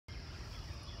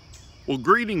Well,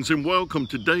 greetings and welcome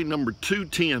to day number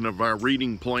 210 of our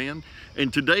reading plan.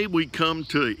 And today we come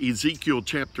to Ezekiel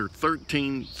chapter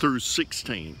 13 through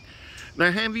 16.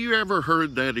 Now, have you ever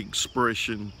heard that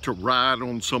expression, to ride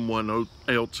on someone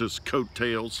else's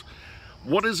coattails?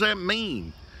 What does that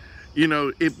mean? You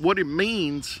know, what it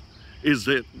means is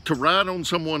that to ride on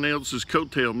someone else's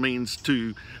coattail means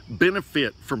to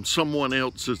benefit from someone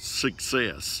else's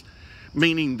success,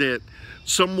 meaning that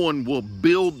someone will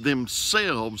build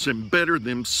themselves and better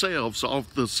themselves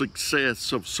off the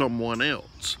success of someone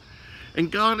else.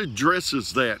 And God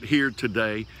addresses that here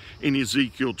today in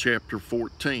Ezekiel chapter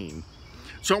 14.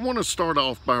 So I want to start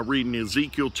off by reading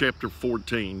Ezekiel chapter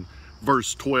 14,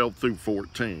 verse 12 through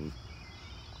 14.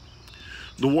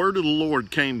 The word of the Lord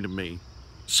came to me.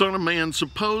 Son of man,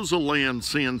 suppose a land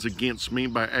sins against me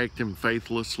by acting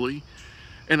faithlessly,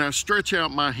 and I stretch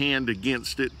out my hand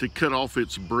against it to cut off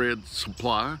its bread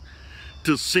supply,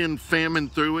 to send famine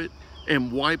through it,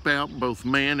 and wipe out both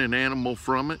man and animal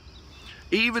from it.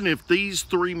 Even if these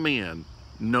three men,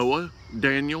 Noah,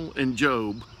 Daniel, and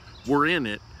Job, were in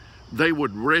it, they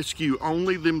would rescue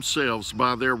only themselves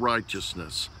by their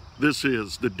righteousness. This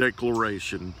is the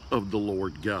declaration of the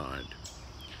Lord God.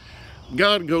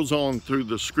 God goes on through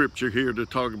the scripture here to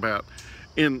talk about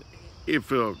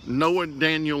if Noah,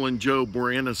 Daniel, and Job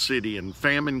were in a city and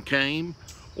famine came,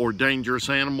 or dangerous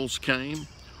animals came,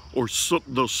 or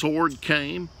the sword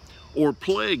came, or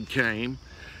plague came,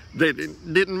 that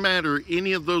it didn't matter,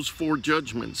 any of those four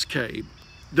judgments came,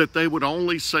 that they would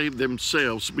only save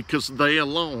themselves because they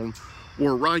alone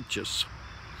were righteous.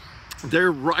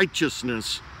 Their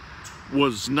righteousness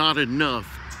was not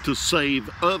enough to save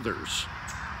others.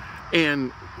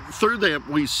 And through that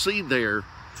we see there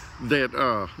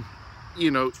that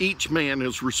each man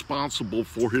is responsible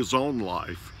for his own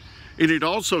life. And it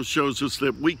also shows us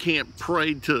that we can't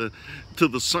pray to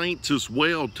the saints as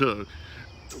well.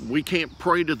 We can't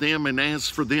pray to them and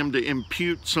ask for them to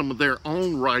impute some of their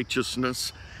own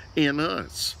righteousness in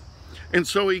us. And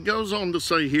so he goes on to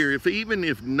say here, even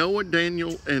if Noah,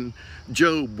 Daniel, and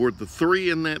Job were the three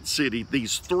in that city,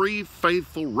 these three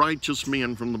faithful, righteous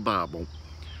men from the Bible,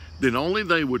 then only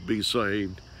they would be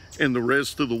saved and the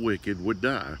rest of the wicked would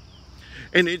die.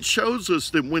 And it shows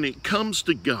us that when it comes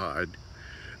to God,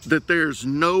 that there's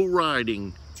no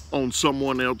riding on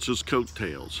someone else's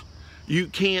coattails. You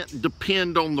can't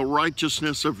depend on the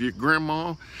righteousness of your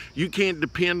grandma. You can't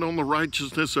depend on the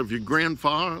righteousness of your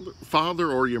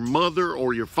grandfather or your mother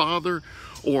or your father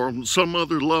or some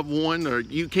other loved one. Or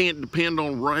you can't depend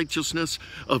on righteousness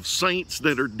of saints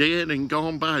that are dead and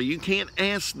gone by. You can't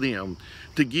ask them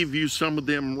to give you some of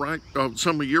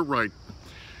your right.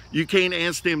 You can't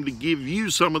ask them to give you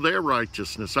some of their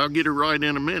righteousness. I'll get it right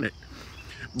in a minute.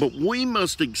 But we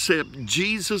must accept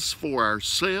Jesus for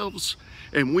ourselves,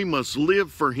 and we must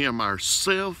live for him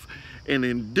ourselves. And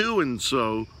in doing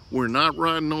so, we're not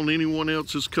riding on anyone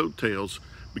else's coattails,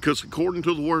 because according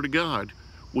to the Word of God,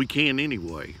 we can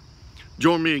anyway.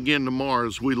 Join me again tomorrow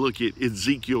as we look at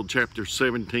Ezekiel chapter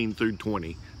 17 through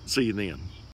 20. See you then.